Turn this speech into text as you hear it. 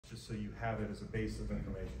so you have it as a base of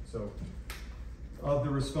information. So of the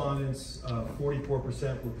respondents,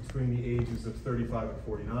 44% were between the ages of 35 and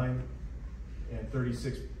 49, and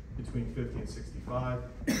 36 between 50 and 65.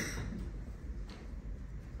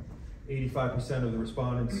 85% of the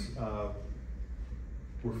respondents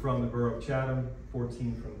were from the borough of Chatham,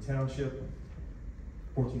 14 from the township,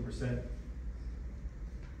 14%.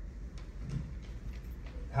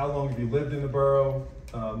 How long have you lived in the borough?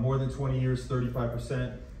 More than 20 years,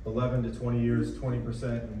 35%, 11 to 20 years, 20%,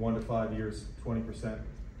 and 1 to 5 years, 20%,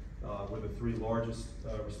 were the three largest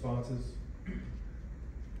responses.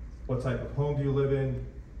 What type of home do you live in?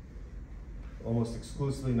 Almost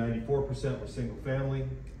exclusively, 94% were single family.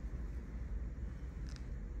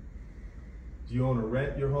 Do you own or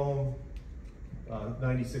rent your home?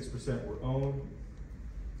 96% were owned.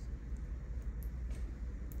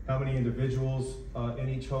 How many individuals in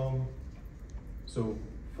each home? So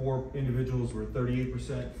 4 individuals were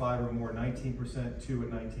 38%, 5 or more 19%, 2 at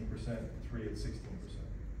 19%, 3 at 16%.